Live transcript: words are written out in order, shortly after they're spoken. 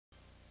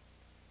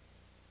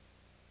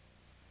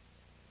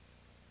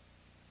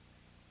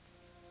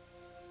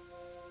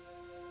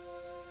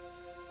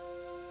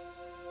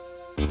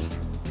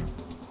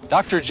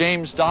Dr.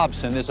 James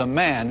Dobson is a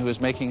man who is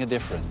making a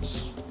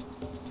difference.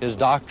 His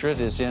doctorate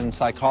is in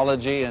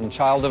psychology and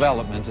child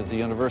development at the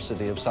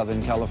University of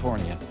Southern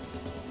California.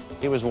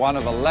 He was one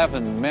of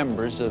 11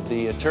 members of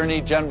the Attorney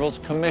General's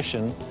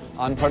Commission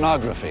on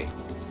Pornography.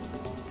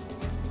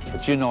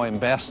 But you know him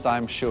best,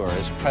 I'm sure,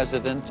 as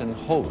president and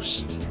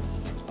host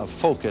of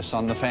Focus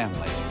on the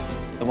Family,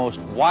 the most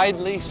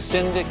widely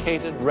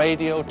syndicated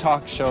radio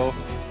talk show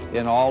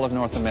in all of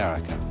North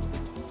America.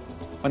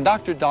 When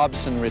Dr.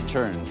 Dobson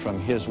returned from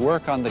his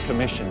work on the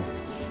commission,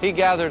 he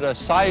gathered a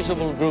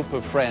sizable group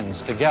of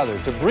friends together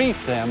to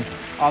brief them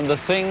on the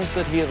things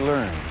that he had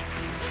learned.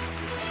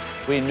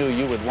 We knew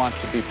you would want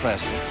to be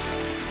present,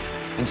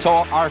 and so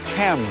our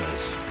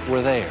cameras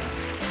were there.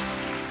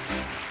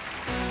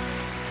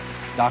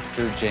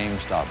 Dr.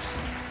 James Dobson.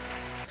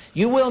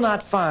 You will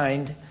not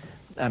find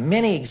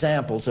many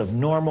examples of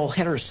normal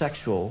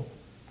heterosexual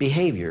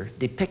behavior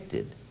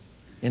depicted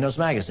in those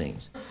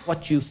magazines.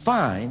 What you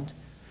find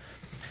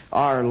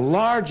are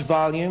large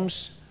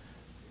volumes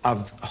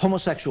of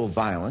homosexual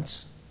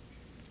violence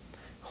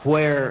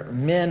where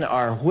men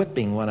are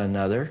whipping one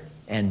another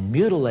and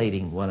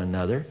mutilating one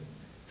another,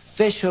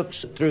 fish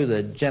hooks through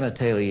the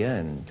genitalia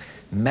and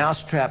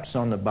mouse traps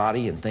on the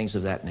body and things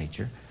of that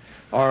nature,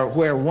 or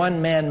where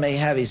one man may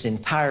have his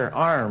entire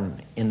arm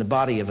in the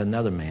body of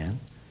another man.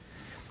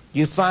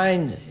 You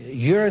find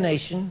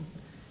urination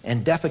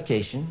and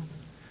defecation,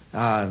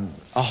 a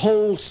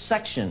whole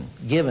section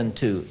given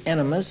to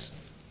enemas,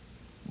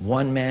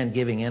 one man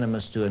giving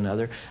enemas to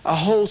another, a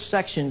whole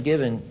section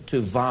given to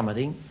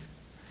vomiting.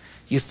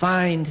 You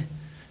find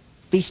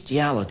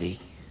bestiality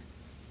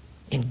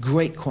in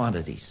great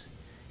quantities.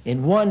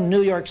 In one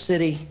New York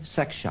City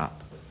sex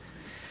shop,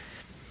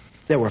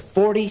 there were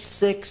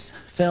 46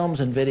 films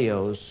and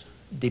videos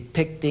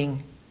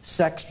depicting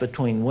sex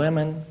between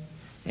women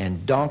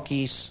and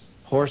donkeys,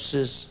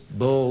 horses,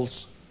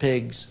 bulls,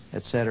 pigs,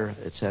 etc.,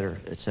 etc.,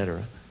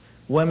 etc.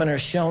 Women are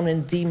shown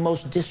in the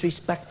most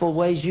disrespectful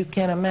ways you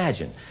can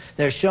imagine.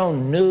 They're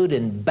shown nude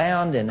and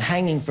bound and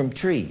hanging from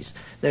trees.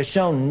 They're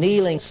shown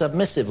kneeling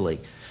submissively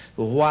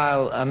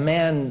while a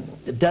man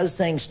does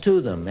things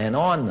to them and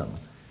on them.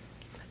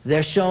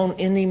 They're shown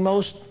in the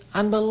most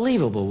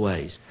unbelievable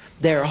ways.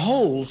 There are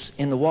holes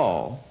in the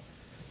wall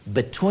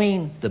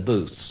between the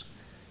booths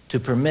to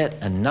permit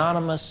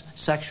anonymous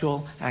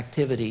sexual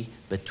activity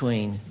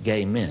between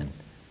gay men.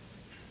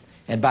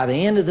 And by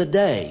the end of the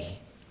day,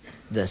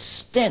 the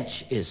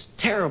stench is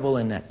terrible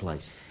in that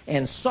place.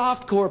 And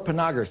softcore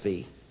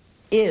pornography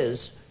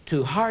is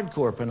to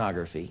hardcore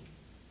pornography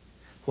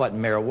what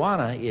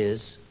marijuana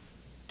is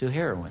to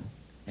heroin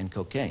and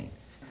cocaine.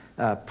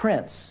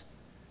 Prince,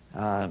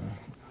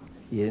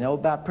 you know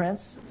about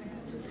Prince?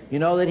 You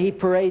know that he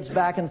parades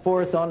back and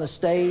forth on the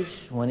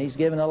stage when he's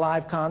giving a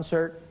live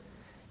concert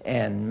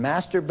and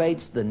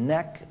masturbates the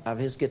neck of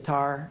his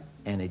guitar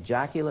and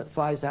ejaculate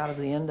flies out of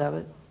the end of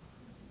it?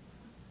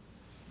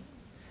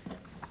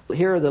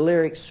 Here are the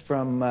lyrics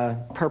from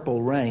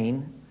Purple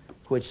Rain,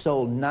 which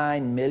sold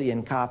 9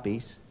 million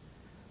copies.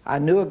 I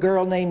knew a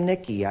girl named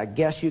Nikki. I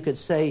guess you could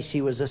say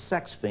she was a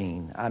sex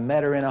fiend. I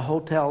met her in a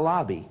hotel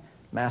lobby,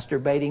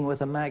 masturbating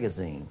with a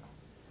magazine.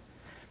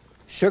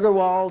 Sugar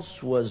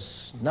Walls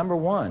was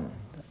 #1.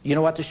 You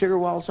know what the sugar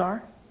walls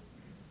are?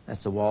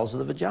 That's the walls of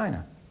the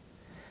vagina.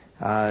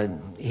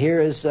 Here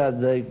is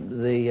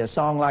the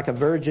song Like a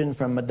Virgin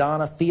from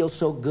Madonna, Feels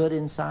So Good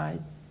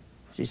Inside,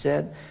 she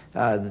said.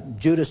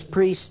 Judas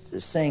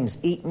Priest sings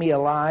Eat Me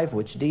Alive,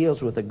 which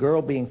deals with a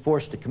girl being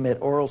forced to commit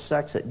oral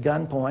sex at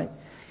gunpoint.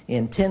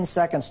 In 10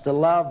 Seconds to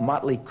Love,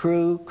 Motley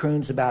Crue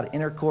croons about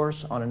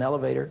intercourse on an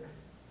elevator.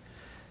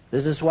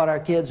 This is what our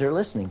kids are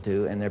listening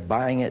to, and they're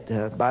buying it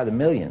by the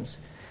millions.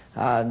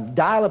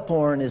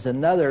 Dial-a-porn is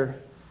another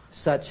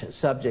such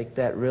subject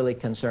that really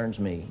concerns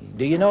me.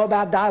 Do you know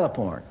about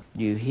dial-a-porn?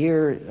 You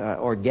hear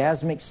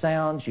orgasmic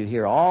sounds, you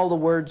hear all the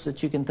words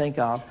that you can think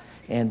of,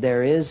 and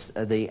there is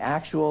the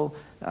actual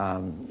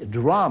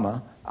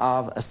drama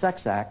of a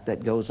sex act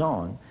that goes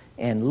on.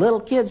 And little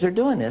kids are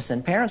doing this,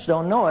 and parents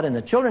don't know it, and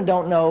the children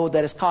don't know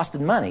that it's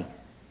costing money,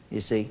 you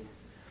see.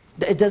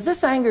 Does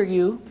this anger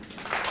you?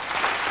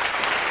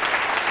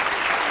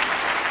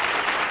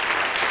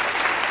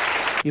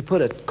 You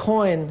put a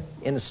coin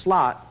in the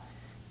slot,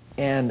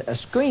 and a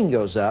screen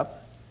goes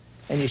up,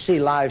 and you see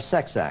live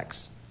sex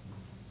acts.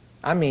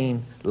 I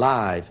mean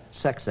live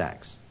sex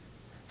acts.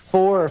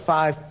 4 or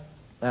 5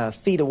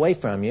 feet away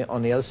from you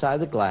on the other side of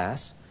the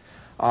glass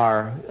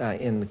are,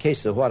 in the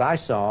case of what I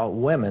saw,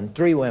 women,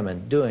 3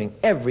 women, doing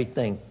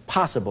everything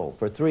possible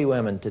for 3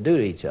 women to do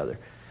to each other.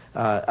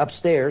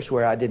 Upstairs,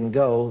 where I didn't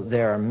go,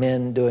 there are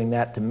men doing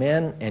that to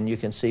men, and you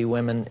can see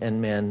women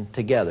and men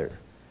together.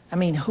 I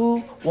mean,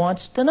 who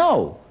wants to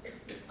know?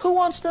 Who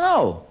wants to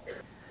know?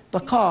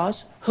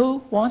 Because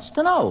who wants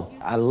to know?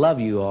 I love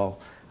you all.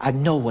 I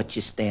know what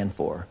you stand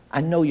for.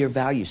 I know your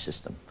value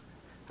system.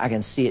 I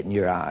can see it in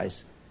your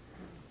eyes.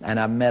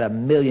 And I've met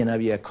 1 million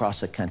of you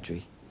across the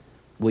country.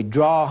 We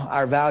draw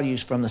our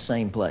values from the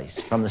same place,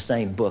 from the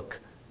same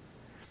book.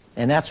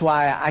 And that's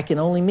why I can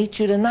only meet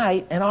you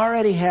tonight and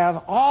already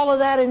have all of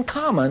that in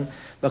common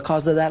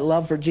because of that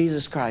love for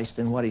Jesus Christ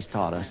and what He's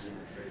taught us.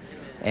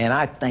 And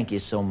I thank you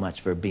so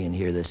much for being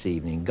here this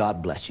evening.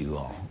 God bless you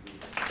all.